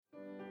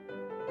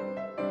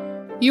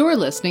You're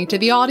listening to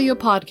the audio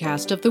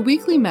podcast of the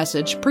weekly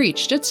message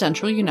preached at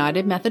Central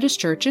United Methodist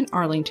Church in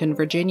Arlington,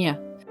 Virginia.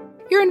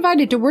 You're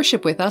invited to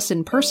worship with us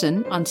in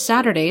person on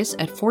Saturdays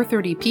at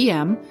 4:30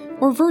 p.m.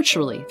 or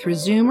virtually through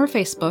Zoom or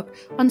Facebook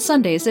on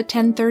Sundays at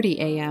 10:30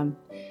 a.m.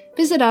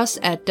 Visit us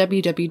at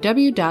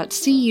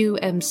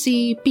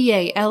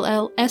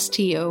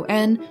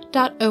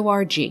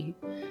www.cumcballston.org.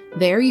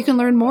 There you can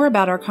learn more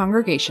about our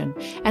congregation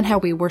and how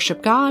we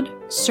worship God,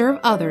 serve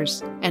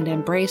others, and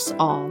embrace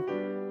all.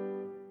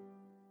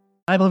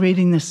 Bible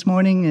reading this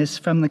morning is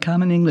from the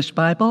Common English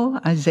Bible,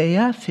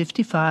 Isaiah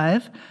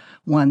 55,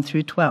 1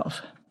 through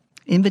 12.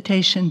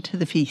 Invitation to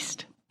the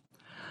feast.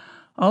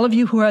 All of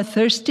you who are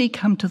thirsty,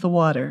 come to the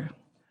water.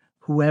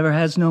 Whoever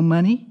has no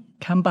money,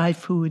 come buy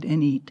food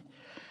and eat.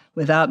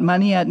 Without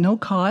money at no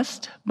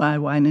cost, buy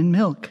wine and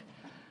milk.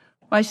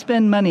 Why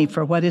spend money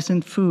for what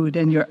isn't food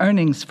and your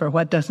earnings for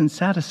what doesn't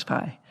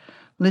satisfy?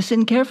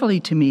 Listen carefully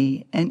to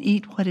me and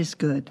eat what is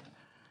good.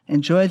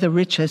 Enjoy the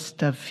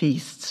richest of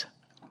feasts.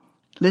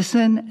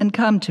 Listen and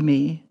come to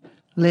me.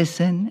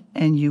 Listen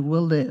and you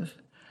will live.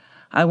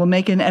 I will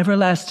make an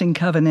everlasting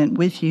covenant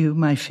with you,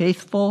 my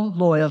faithful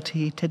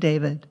loyalty to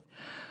David.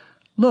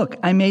 Look,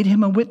 I made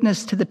him a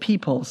witness to the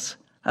peoples,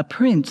 a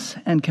prince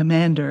and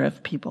commander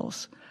of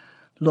peoples.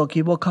 Look,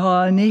 you will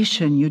call a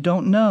nation you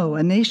don't know.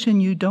 A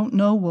nation you don't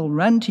know will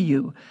run to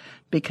you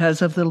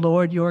because of the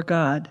Lord your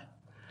God,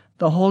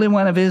 the Holy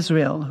One of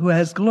Israel, who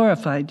has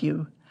glorified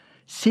you.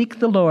 Seek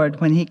the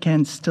Lord when he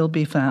can still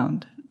be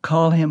found.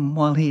 Call him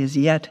while he is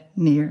yet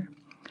near.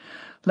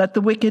 Let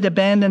the wicked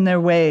abandon their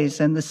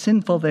ways and the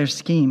sinful their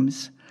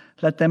schemes.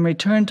 Let them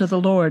return to the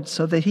Lord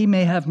so that he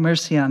may have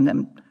mercy on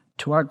them,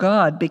 to our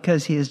God,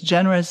 because he is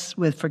generous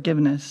with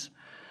forgiveness.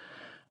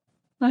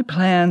 My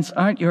plans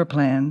aren't your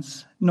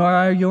plans, nor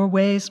are your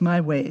ways my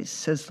ways,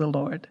 says the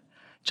Lord.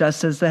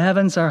 Just as the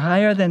heavens are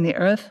higher than the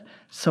earth,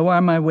 so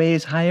are my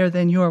ways higher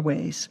than your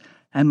ways,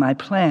 and my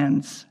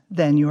plans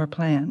than your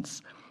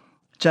plans.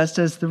 Just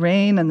as the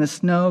rain and the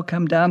snow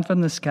come down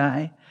from the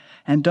sky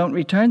and don't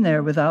return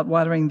there without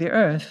watering the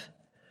earth,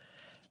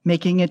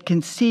 making it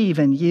conceive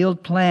and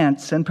yield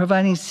plants and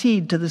providing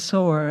seed to the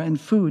sower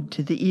and food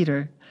to the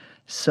eater,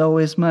 so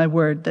is my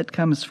word that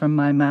comes from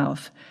my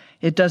mouth.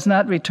 It does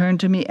not return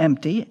to me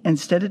empty.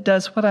 Instead, it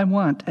does what I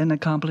want and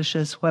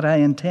accomplishes what I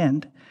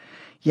intend.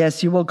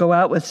 Yes, you will go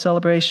out with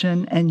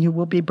celebration and you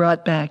will be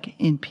brought back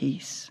in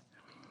peace.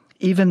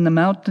 Even the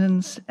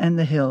mountains and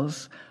the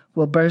hills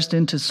will burst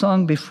into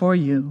song before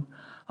you.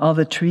 All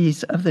the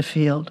trees of the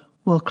field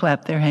will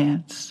clap their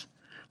hands.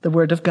 The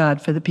word of God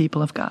for the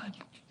people of God.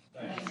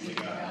 Thanks be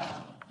God.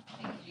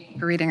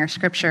 For reading our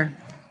scripture.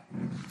 So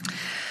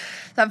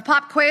I have a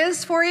pop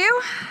quiz for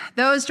you.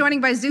 Those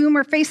joining by Zoom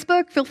or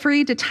Facebook, feel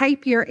free to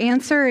type your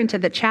answer into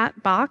the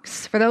chat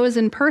box. For those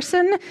in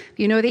person, if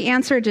you know the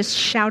answer, just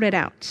shout it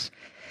out.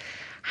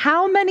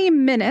 How many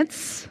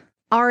minutes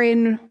are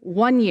in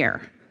 1 year?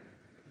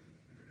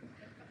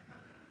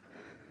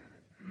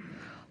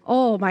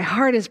 Oh, my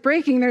heart is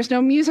breaking. There's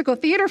no musical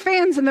theater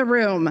fans in the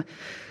room.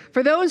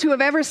 For those who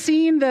have ever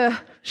seen the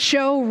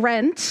show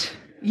Rent,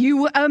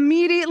 you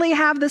immediately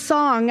have the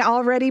song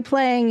already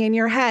playing in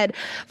your head.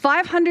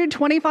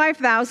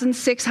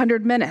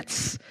 525,600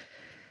 minutes.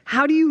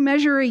 How do you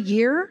measure a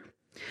year?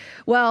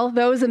 Well,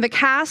 those in the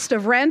cast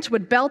of Rent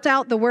would belt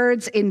out the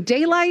words in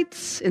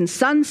daylights, in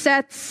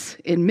sunsets,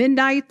 in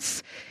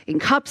midnights, in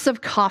cups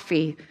of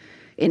coffee,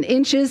 in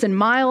inches and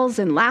miles,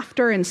 in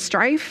laughter and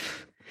strife.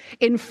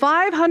 In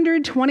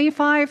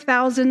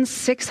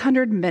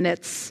 525,600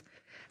 minutes,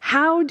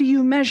 how do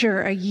you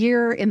measure a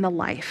year in the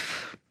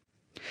life?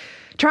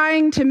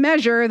 Trying to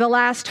measure the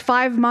last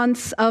 5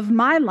 months of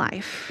my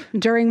life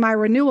during my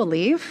renewal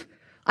leave,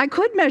 I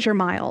could measure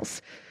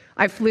miles.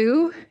 I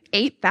flew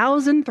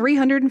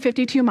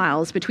 8,352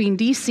 miles between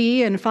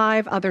DC and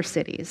 5 other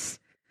cities.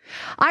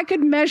 I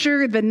could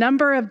measure the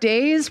number of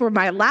days where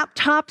my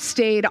laptop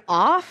stayed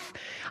off.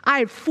 I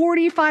had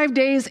 45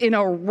 days in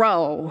a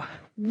row.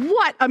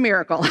 What a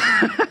miracle.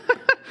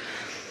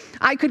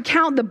 I could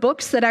count the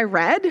books that I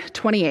read,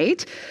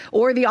 28,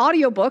 or the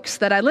audiobooks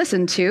that I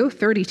listened to,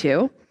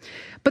 32.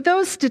 But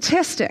those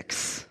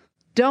statistics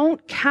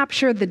don't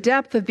capture the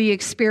depth of the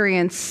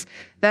experience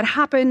that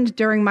happened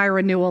during my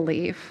renewal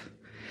leave.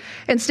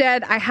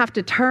 Instead, I have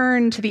to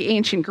turn to the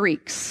ancient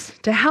Greeks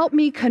to help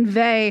me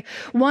convey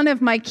one of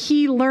my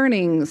key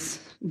learnings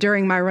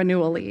during my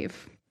renewal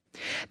leave.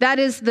 That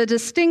is the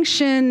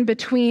distinction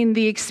between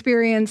the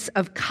experience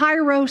of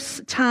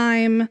kairos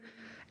time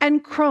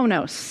and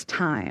chronos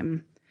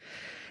time.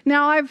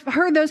 Now, I've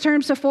heard those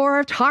terms before,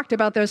 I've talked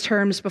about those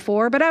terms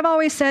before, but I've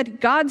always said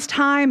God's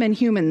time and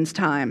humans'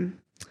 time.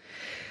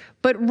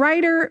 But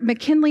writer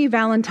McKinley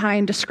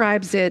Valentine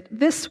describes it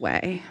this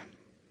way.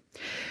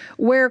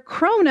 Where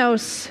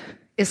chronos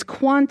is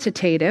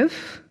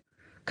quantitative,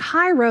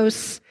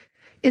 kairos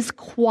is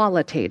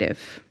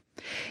qualitative.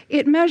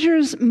 It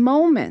measures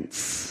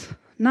moments,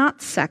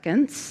 not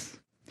seconds.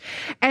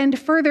 And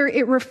further,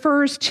 it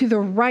refers to the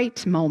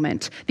right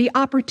moment, the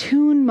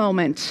opportune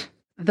moment,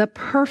 the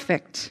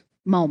perfect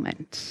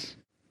moment.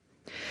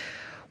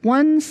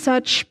 One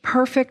such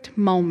perfect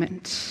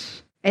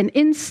moment, an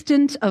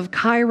instant of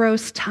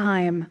Kairos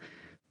time,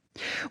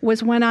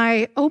 was when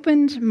I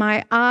opened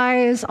my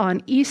eyes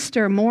on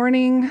Easter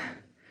morning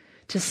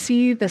to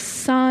see the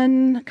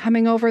sun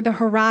coming over the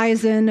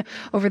horizon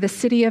over the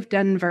city of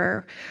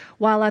Denver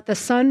while at the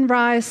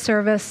sunrise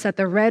service at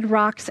the Red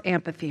Rocks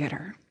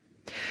Amphitheater.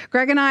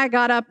 Greg and I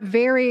got up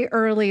very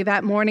early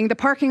that morning. The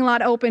parking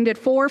lot opened at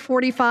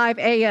 4:45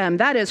 a.m.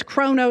 That is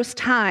Chronos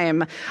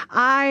time.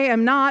 I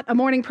am not a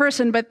morning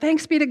person, but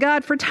thanks be to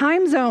God for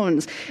time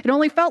zones. It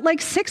only felt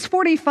like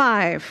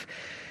 6:45.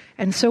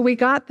 And so we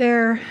got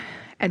there,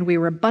 and we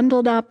were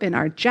bundled up in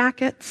our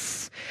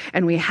jackets,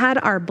 and we had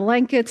our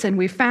blankets, and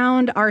we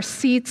found our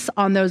seats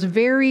on those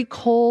very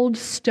cold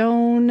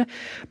stone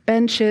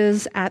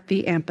benches at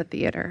the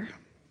amphitheater.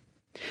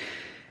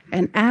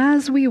 And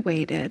as we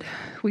waited,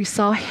 we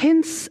saw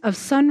hints of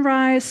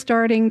sunrise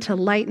starting to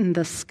lighten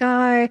the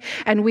sky,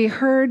 and we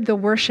heard the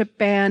worship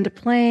band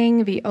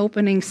playing the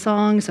opening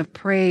songs of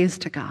praise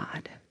to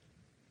God.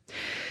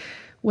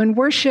 When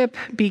worship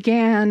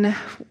began,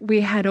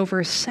 we had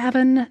over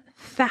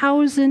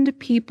 7,000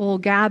 people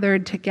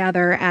gathered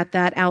together at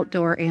that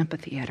outdoor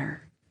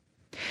amphitheater.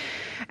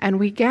 And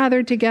we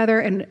gathered together,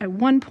 and at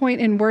one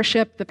point in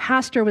worship, the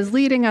pastor was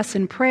leading us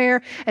in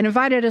prayer and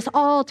invited us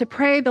all to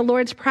pray the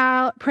Lord's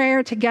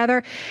Prayer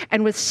together.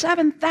 And with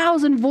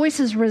 7,000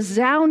 voices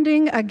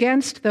resounding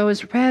against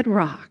those red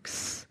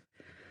rocks,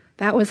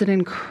 that was an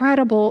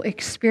incredible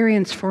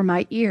experience for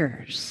my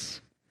ears.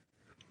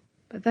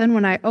 But then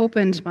when I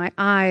opened my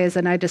eyes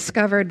and I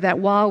discovered that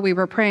while we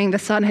were praying, the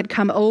sun had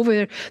come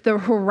over the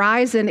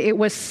horizon, it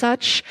was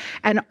such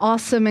an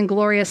awesome and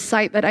glorious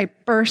sight that I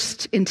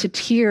burst into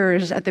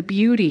tears at the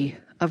beauty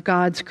of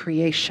God's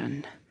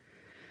creation.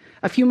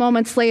 A few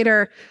moments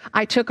later,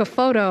 I took a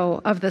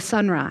photo of the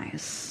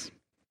sunrise.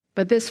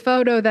 But this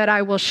photo that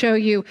I will show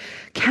you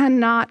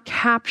cannot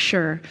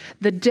capture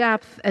the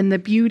depth and the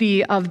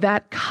beauty of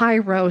that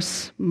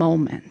Kairos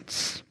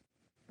moment.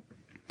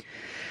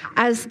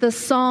 As the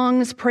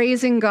songs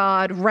praising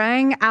God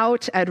rang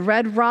out at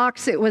Red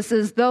Rocks, it was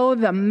as though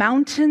the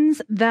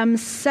mountains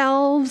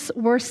themselves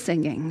were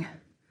singing.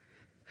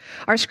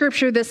 Our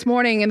scripture this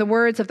morning, in the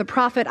words of the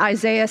prophet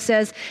Isaiah,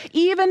 says,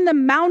 "Even the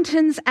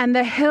mountains and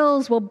the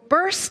hills will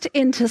burst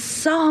into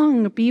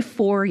song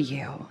before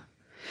you,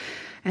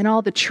 and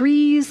all the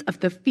trees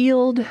of the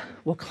field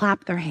will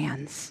clap their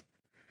hands."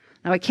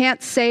 Now, I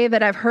can't say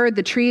that I've heard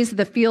the trees of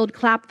the field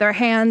clap their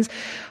hands,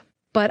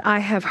 but I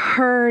have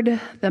heard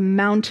the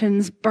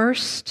mountains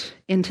burst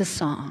into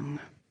song.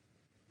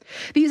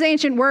 These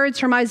ancient words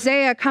from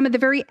Isaiah come at the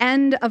very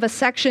end of a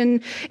section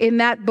in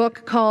that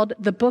book called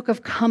the Book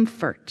of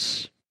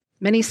Comfort.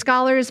 Many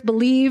scholars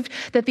believe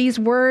that these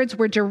words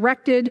were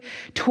directed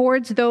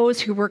towards those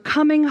who were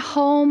coming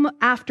home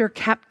after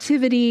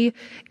captivity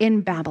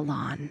in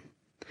Babylon.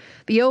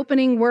 The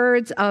opening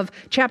words of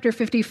chapter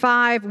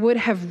 55 would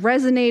have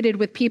resonated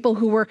with people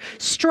who were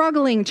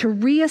struggling to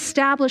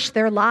reestablish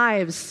their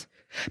lives.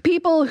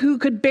 People who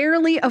could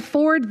barely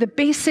afford the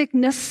basic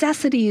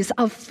necessities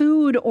of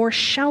food or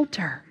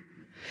shelter.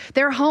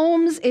 Their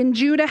homes in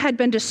Judah had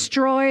been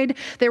destroyed.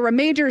 There were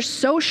major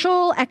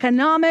social,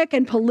 economic,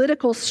 and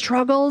political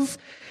struggles.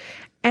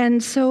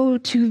 And so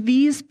to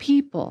these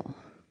people,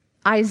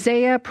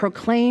 Isaiah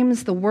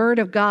proclaims the word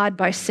of God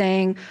by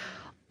saying,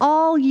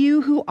 "All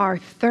you who are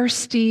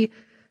thirsty,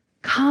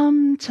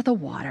 come to the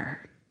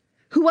water.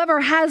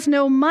 Whoever has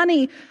no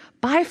money,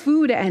 buy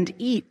food and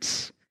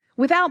eat.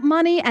 Without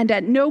money and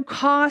at no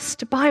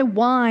cost, buy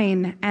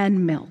wine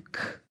and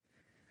milk."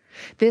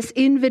 This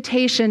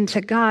invitation to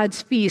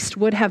God's feast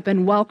would have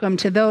been welcome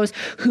to those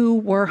who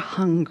were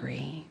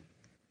hungry.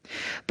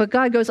 But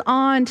God goes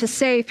on to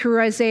say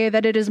through Isaiah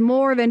that it is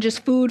more than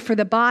just food for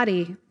the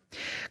body.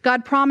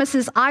 God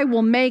promises, "I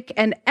will make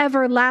an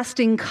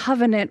everlasting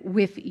covenant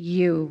with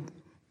you."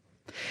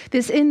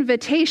 This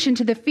invitation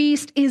to the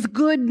feast is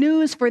good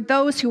news for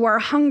those who are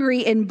hungry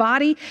in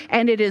body,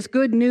 and it is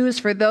good news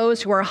for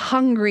those who are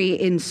hungry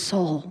in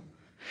soul.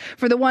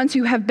 For the ones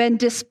who have been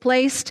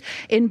displaced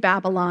in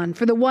Babylon,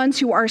 for the ones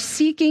who are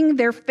seeking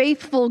their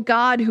faithful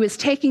God who is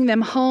taking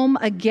them home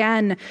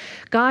again,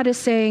 God is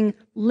saying,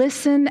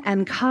 "Listen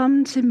and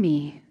come to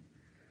me.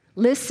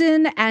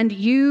 Listen and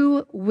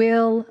you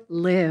will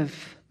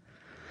live."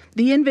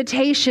 The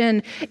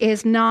invitation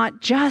is not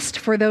just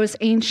for those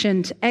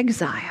ancient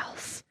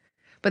exiles,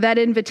 but that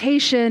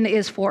invitation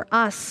is for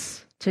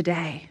us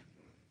today.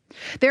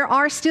 There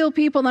are still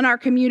people in our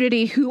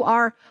community who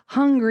are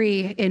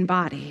hungry in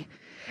body.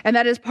 And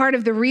that is part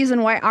of the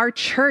reason why our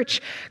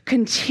church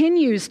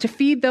continues to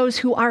feed those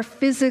who are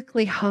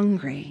physically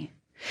hungry.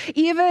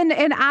 Even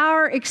in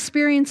our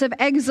experience of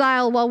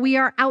exile, while we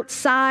are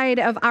outside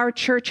of our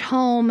church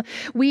home,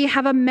 we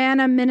have a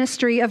manna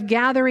ministry of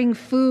gathering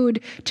food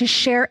to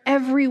share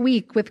every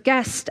week with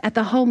guests at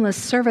the Homeless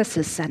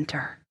Services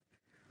Center.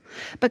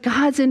 But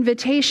God's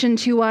invitation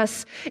to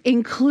us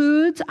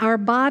includes our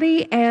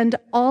body and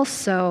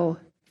also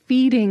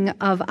feeding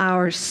of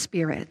our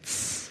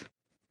spirits.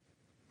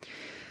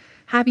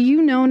 Have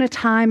you known a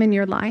time in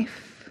your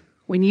life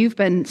when you've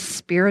been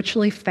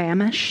spiritually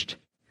famished,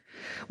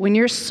 when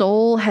your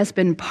soul has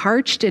been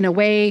parched in a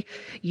way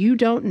you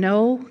don't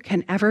know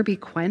can ever be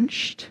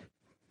quenched.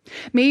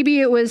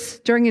 Maybe it was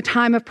during a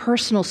time of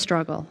personal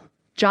struggle,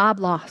 job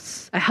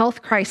loss, a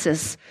health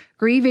crisis,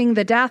 grieving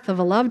the death of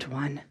a loved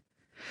one.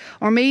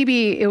 Or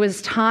maybe it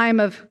was time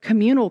of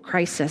communal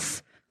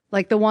crisis,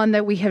 like the one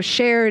that we have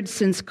shared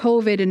since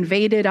COVID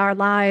invaded our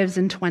lives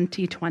in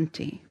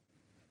 2020.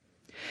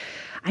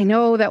 I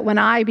know that when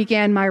I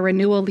began my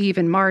renewal leave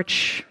in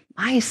March,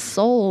 my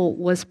soul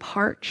was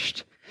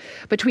parched.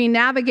 Between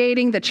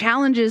navigating the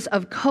challenges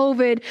of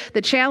COVID,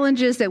 the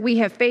challenges that we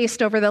have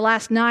faced over the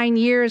last 9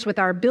 years with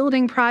our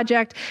building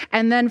project,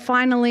 and then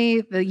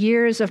finally the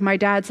years of my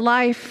dad's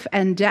life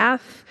and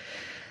death,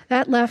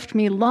 that left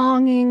me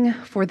longing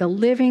for the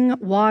living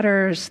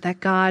waters that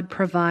God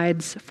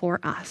provides for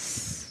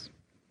us.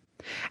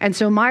 And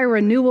so my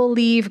renewal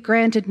leave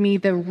granted me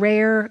the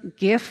rare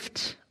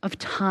gift of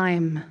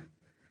time.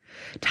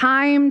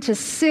 Time to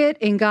sit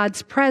in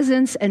God's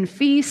presence and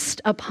feast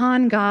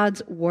upon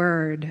God's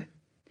word.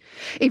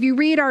 If you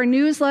read our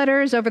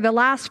newsletters over the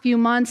last few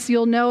months,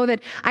 you'll know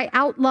that I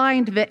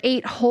outlined the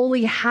 8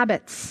 holy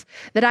habits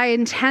that I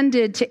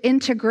intended to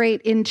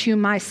integrate into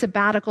my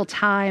sabbatical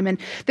time. And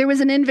there was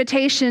an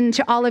invitation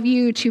to all of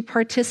you to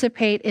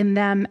participate in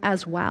them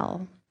as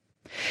well.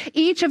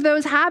 Each of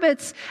those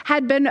habits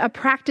had been a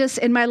practice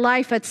in my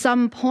life at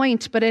some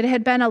point, but it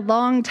had been a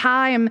long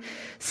time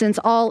since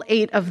all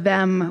 8 of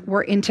them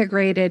were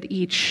integrated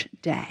each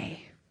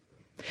day.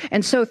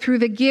 And so through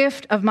the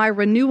gift of my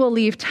renewal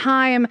leave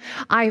time,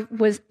 I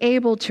was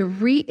able to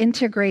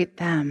reintegrate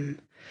them.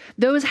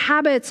 Those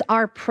habits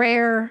are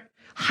prayer,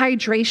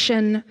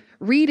 hydration,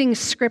 reading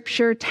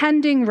scripture,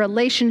 tending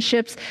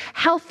relationships,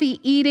 healthy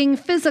eating,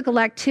 physical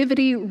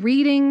activity,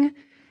 reading,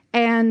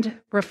 and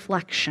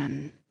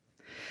reflection.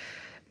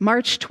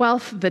 March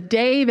 12th, the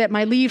day that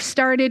my leave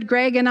started,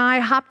 Greg and I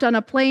hopped on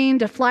a plane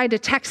to fly to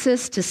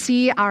Texas to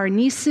see our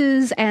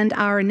nieces and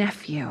our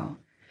nephew,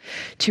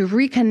 to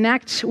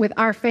reconnect with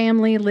our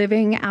family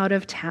living out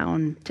of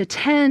town, to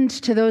tend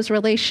to those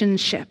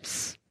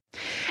relationships.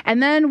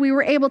 And then we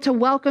were able to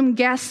welcome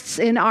guests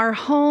in our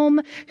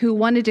home who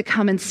wanted to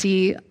come and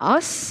see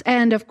us,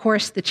 and of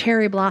course the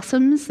cherry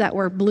blossoms that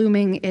were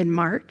blooming in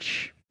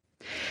March.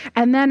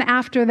 And then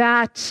after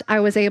that, I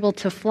was able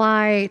to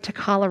fly to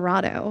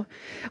Colorado,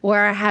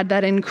 where I had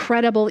that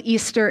incredible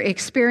Easter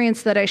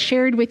experience that I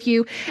shared with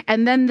you.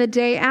 And then the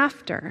day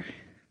after,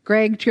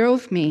 Greg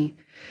drove me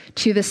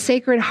to the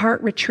Sacred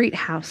Heart Retreat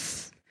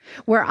House,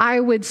 where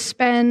I would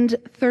spend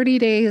 30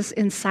 days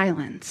in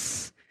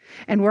silence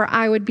and where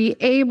I would be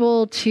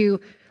able to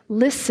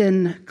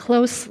listen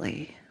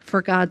closely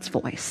for God's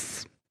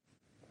voice.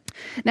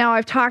 Now,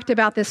 I've talked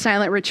about this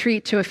silent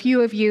retreat to a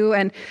few of you,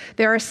 and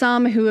there are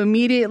some who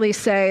immediately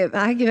say,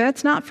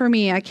 that's not for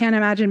me. I can't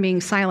imagine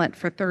being silent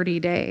for 30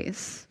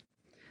 days.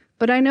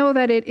 But I know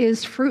that it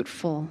is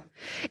fruitful.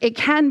 It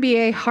can be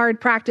a hard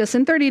practice,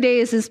 and 30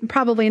 days is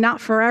probably not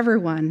for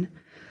everyone.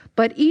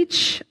 But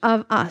each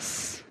of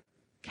us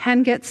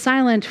can get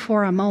silent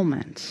for a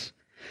moment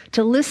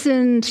to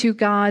listen to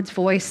God's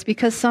voice,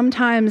 because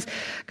sometimes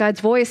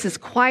God's voice is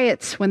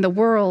quiet when the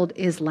world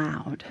is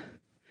loud.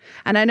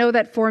 And I know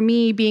that for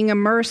me, being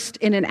immersed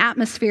in an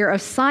atmosphere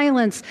of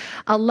silence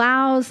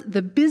allows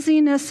the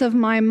busyness of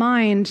my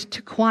mind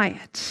to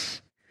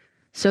quiet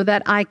so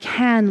that I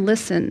can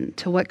listen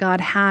to what God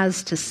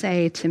has to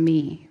say to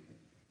me.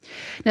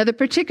 Now, the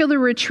particular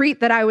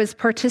retreat that I was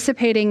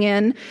participating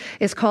in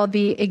is called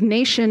the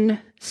Ignatian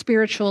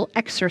Spiritual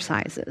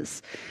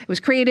Exercises. It was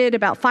created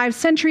about 5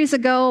 centuries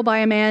ago by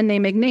a man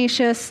named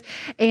Ignatius,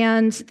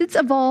 and it's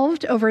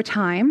evolved over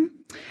time,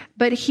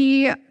 but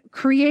he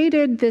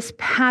created this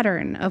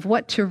pattern of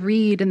what to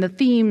read and the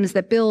themes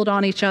that build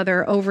on each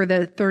other over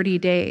the 30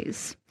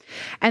 days.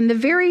 And the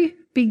very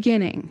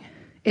beginning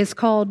is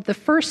called the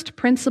first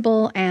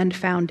principle and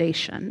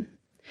foundation.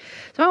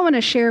 So I want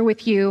to share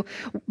with you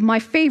my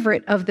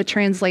favorite of the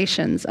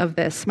translations of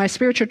this. My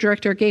spiritual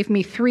director gave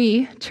me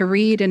 3 to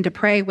read and to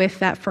pray with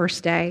that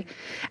first day.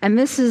 And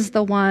this is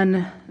the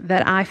one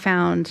that I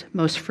found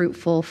most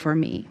fruitful for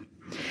me.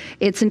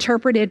 It's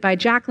interpreted by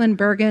Jacqueline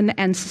Bergen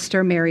and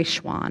Sister Mary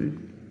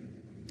Schwan.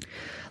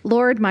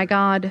 Lord, my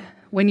God,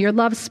 when your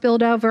love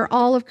spilled over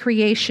all of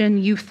creation,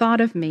 you thought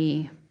of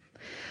me.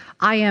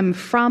 I am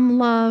from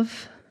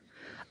love,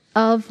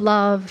 of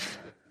love,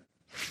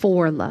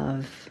 for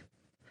love.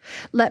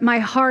 Let my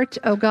heart,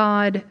 O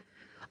God,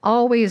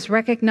 always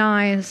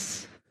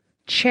recognize,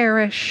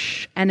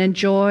 cherish, and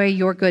enjoy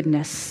your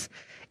goodness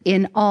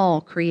in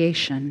all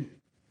creation.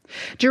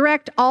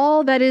 Direct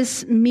all that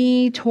is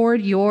me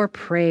toward your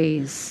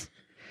praise.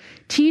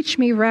 Teach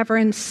me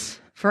reverence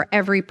for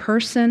every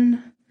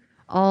person,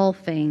 all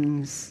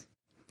things.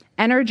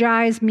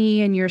 Energize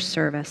me in your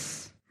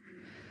service.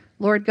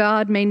 Lord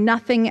God, may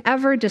nothing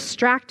ever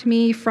distract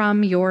me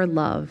from your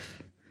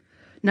love.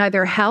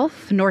 Neither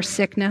health nor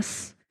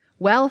sickness,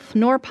 wealth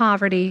nor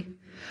poverty,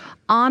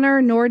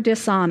 honor nor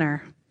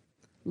dishonor,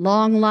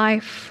 long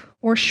life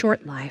or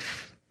short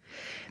life.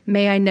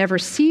 May I never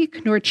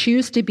seek nor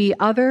choose to be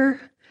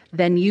other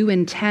than you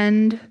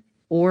intend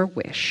or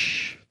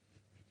wish.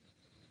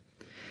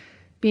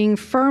 Being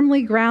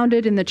firmly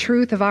grounded in the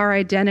truth of our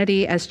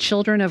identity as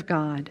children of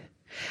God,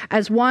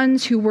 as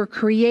ones who were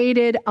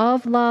created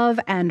of love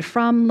and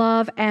from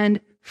love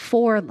and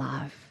for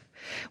love.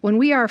 When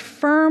we are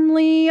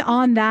firmly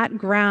on that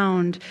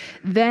ground,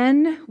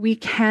 then we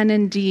can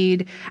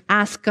indeed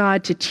ask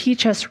God to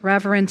teach us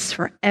reverence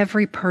for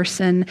every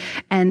person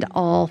and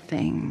all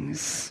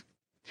things.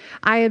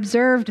 I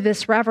observed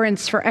this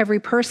reverence for every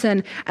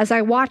person as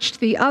I watched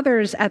the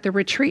others at the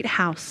retreat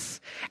house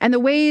and the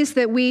ways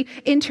that we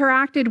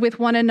interacted with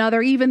one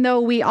another, even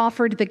though we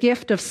offered the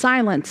gift of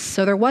silence,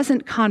 so there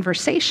wasn't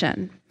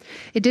conversation.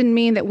 It didn't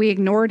mean that we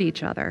ignored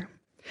each other.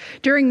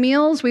 During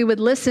meals, we would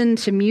listen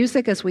to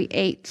music as we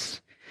ate.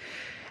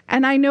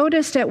 And I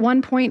noticed at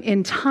one point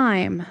in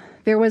time,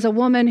 there was a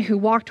woman who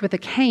walked with a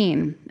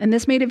cane, and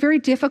this made it very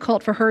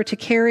difficult for her to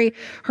carry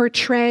her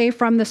tray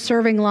from the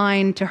serving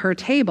line to her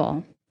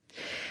table.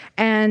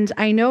 And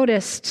I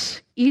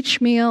noticed each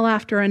meal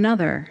after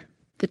another,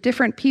 the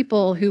different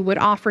people who would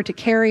offer to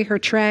carry her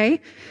tray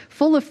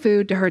full of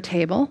food to her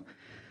table,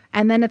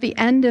 and then at the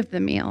end of the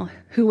meal,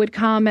 who would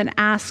come and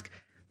ask,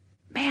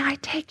 "May I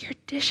take your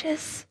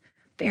dishes?"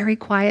 very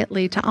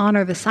quietly to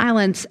honor the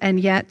silence, and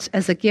yet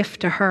as a gift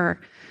to her,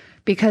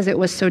 because it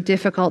was so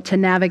difficult to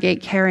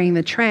navigate carrying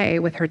the tray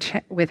with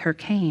her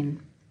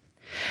cane.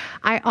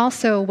 I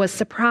also was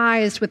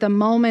surprised with a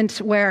moment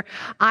where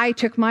I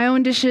took my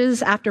own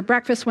dishes after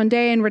breakfast one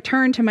day and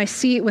returned to my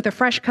seat with a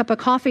fresh cup of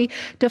coffee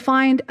to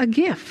find a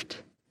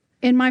gift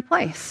in my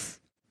place.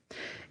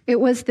 It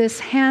was this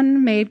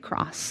handmade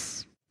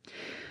cross.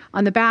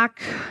 On the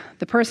back,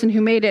 the person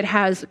who made it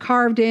has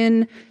carved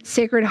in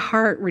Sacred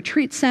Heart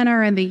Retreat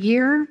Center and the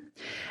year,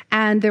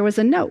 and there was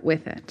a note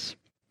with it.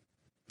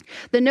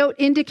 The note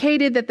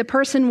indicated that the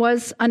person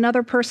was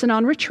another person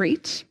on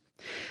retreat.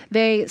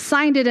 They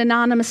signed it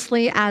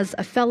anonymously as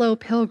a fellow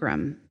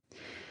pilgrim.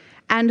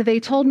 And they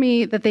told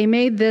me that they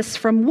made this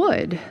from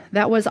wood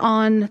that was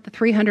on the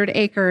 300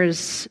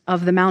 acres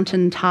of the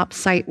mountaintop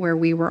site where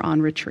we were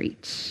on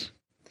retreat.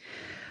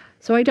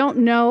 So I don't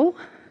know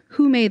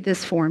who made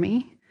this for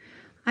me.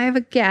 I have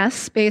a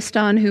guess based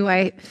on who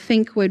I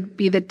think would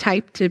be the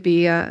type to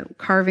be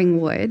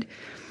carving wood.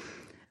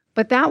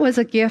 But that was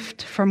a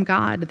gift from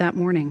God that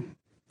morning.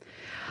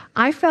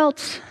 I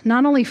felt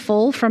not only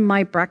full from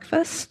my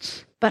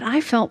breakfast, but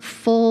I felt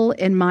full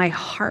in my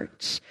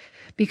heart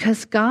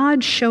because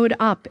God showed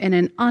up in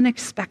an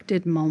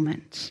unexpected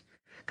moment.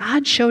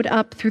 God showed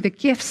up through the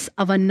gifts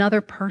of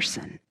another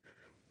person.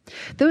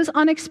 Those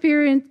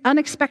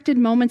unexpected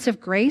moments of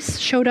grace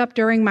showed up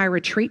during my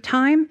retreat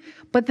time,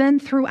 but then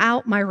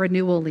throughout my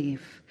renewal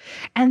leave.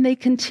 And they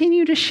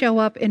continue to show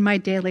up in my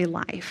daily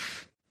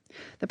life.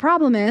 The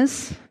problem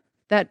is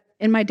that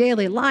in my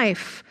daily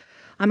life,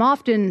 I'm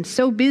often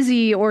so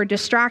busy or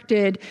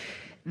distracted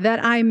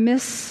that I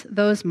miss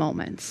those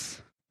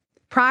moments.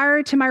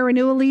 Prior to my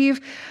renewal leave,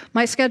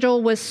 my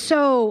schedule was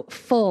so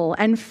full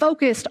and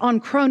focused on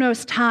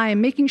Chronos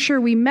time, making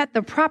sure we met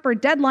the proper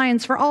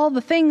deadlines for all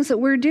the things that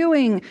we're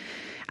doing.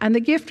 And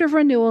the gift of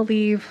renewal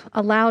leave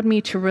allowed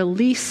me to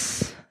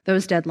release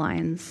those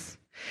deadlines.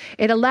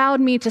 It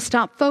allowed me to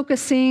stop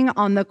focusing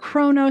on the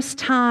Chronos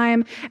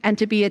time and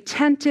to be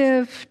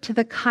attentive to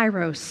the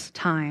Kairos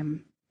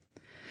time.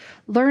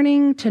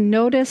 Learning to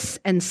notice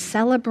and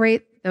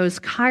celebrate those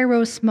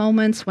Kairos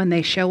moments when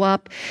they show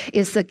up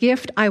is the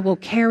gift I will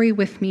carry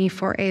with me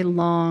for a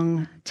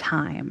long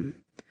time.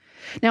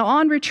 Now,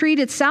 on retreat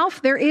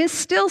itself, there is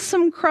still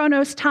some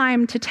Chronos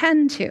time to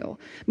tend to.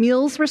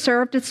 Meals were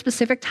served at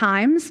specific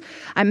times.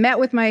 I met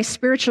with my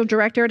spiritual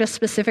director at a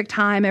specific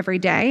time every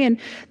day, and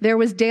there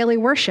was daily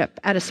worship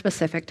at a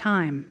specific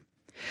time.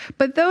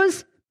 But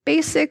those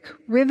basic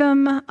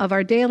rhythm of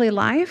our daily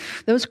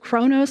life, those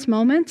Chronos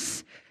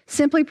moments,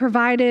 simply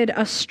provided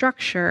a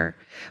structure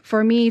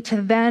for me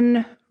to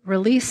then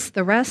release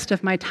the rest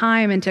of my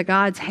time into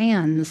God's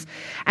hands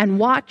and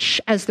watch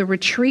as the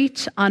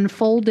retreat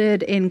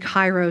unfolded in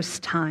Kairos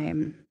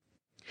time.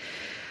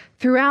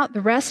 Throughout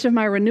the rest of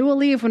my renewal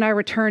leave, when I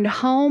returned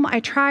home, I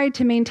tried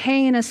to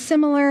maintain a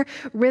similar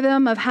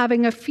rhythm of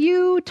having a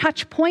few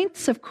touch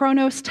points of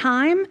Chronos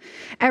time.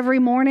 Every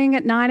morning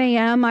at 9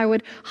 a.m., I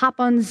would hop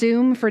on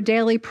Zoom for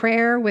daily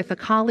prayer with a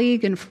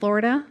colleague in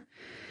Florida.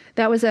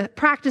 That was a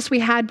practice we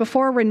had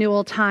before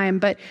renewal time,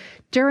 but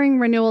during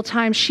renewal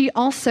time, she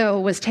also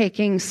was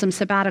taking some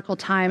sabbatical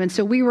time. And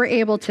so we were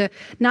able to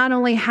not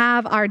only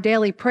have our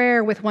daily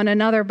prayer with one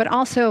another, but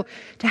also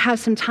to have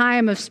some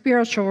time of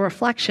spiritual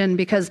reflection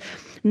because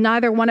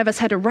neither one of us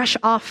had to rush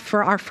off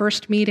for our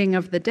first meeting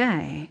of the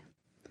day.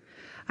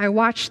 I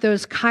watched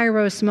those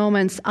Kairos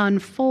moments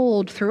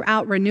unfold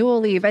throughout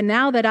renewal leave. And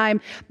now that I'm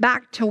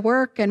back to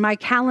work and my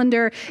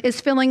calendar is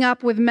filling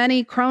up with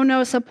many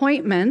Chronos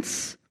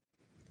appointments,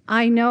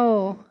 I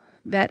know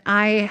that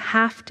I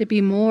have to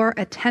be more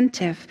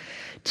attentive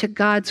to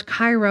God's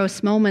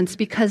Kairos moments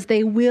because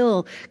they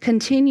will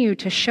continue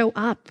to show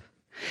up.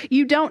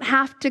 You don't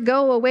have to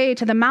go away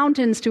to the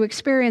mountains to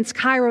experience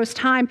Kairos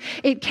time.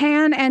 It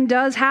can and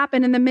does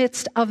happen in the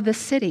midst of the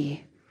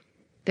city.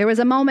 There was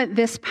a moment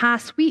this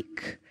past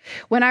week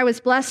when I was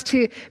blessed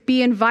to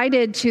be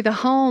invited to the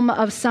home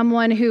of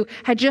someone who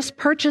had just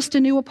purchased a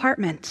new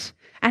apartment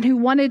and who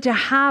wanted to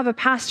have a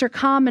pastor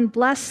come and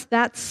bless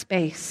that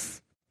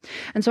space.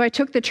 And so I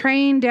took the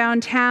train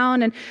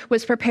downtown and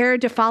was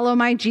prepared to follow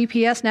my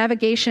GPS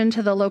navigation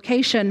to the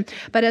location.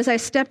 But as I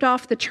stepped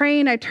off the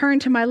train, I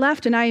turned to my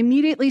left and I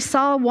immediately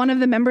saw one of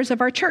the members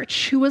of our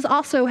church who was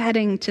also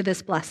heading to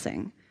this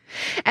blessing.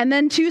 And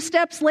then 2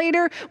 steps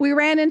later, we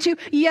ran into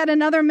yet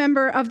another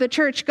member of the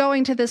church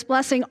going to this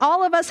blessing.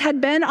 All of us had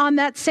been on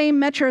that same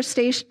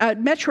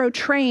metro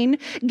train,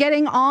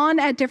 getting on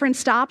at different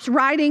stops,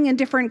 riding in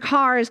different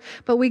cars,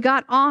 but we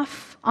got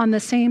off on the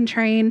same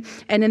train.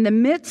 And in the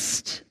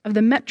midst of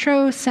the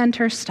Metro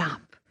Center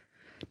stop,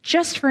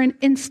 just for an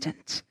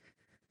instant,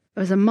 it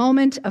was a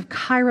moment of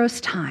Kairos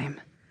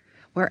time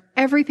where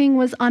everything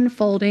was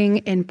unfolding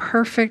in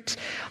perfect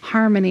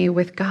harmony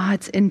with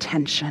God's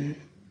intention.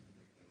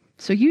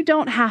 So you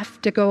don't have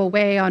to go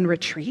away on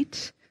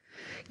retreat.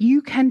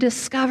 You can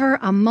discover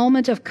a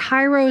moment of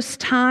Kairos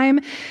time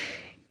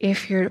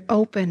if you're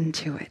open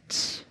to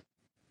it.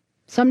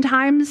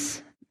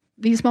 Sometimes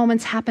these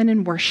moments happen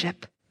in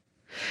worship.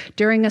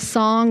 During a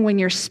song when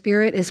your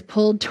spirit is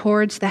pulled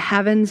towards the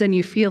heavens and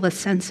you feel a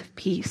sense of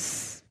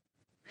peace.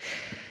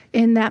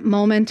 In that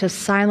moment of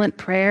silent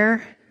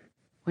prayer,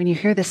 when you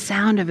hear the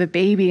sound of a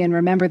baby and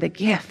remember the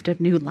gift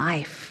of new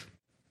life.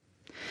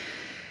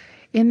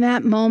 In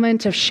that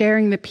moment of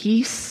sharing the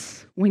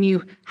peace, when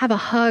you have a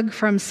hug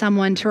from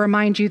someone to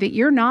remind you that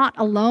you're not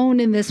alone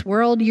in this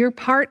world, you're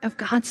part of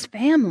God's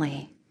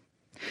family.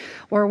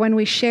 Or when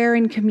we share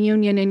in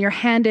communion and you're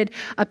handed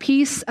a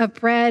piece of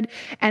bread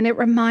and it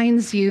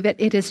reminds you that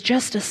it is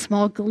just a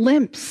small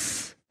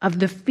glimpse of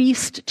the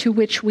feast to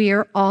which we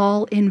are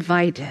all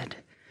invited,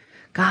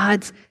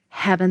 God's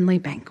heavenly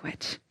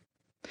banquet.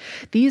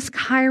 These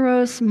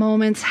Kairos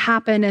moments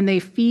happen and they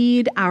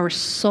feed our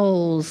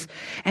souls,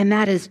 and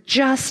that is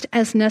just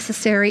as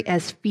necessary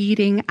as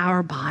feeding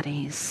our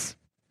bodies.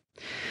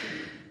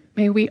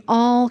 May we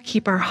all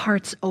keep our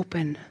hearts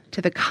open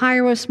to the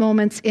Kairos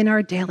moments in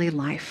our daily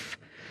life,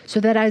 so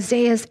that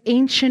Isaiah's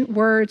ancient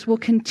words will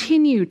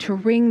continue to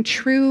ring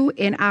true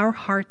in our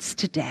hearts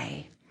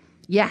today.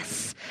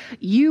 Yes,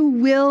 you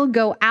will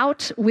go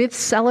out with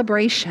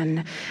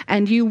celebration,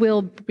 and you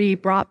will be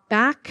brought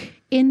back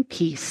in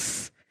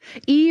peace.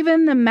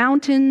 Even the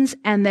mountains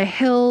and the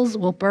hills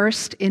will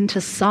burst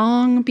into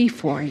song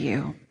before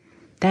you.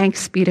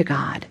 Thanks be to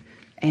God.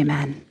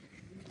 Amen.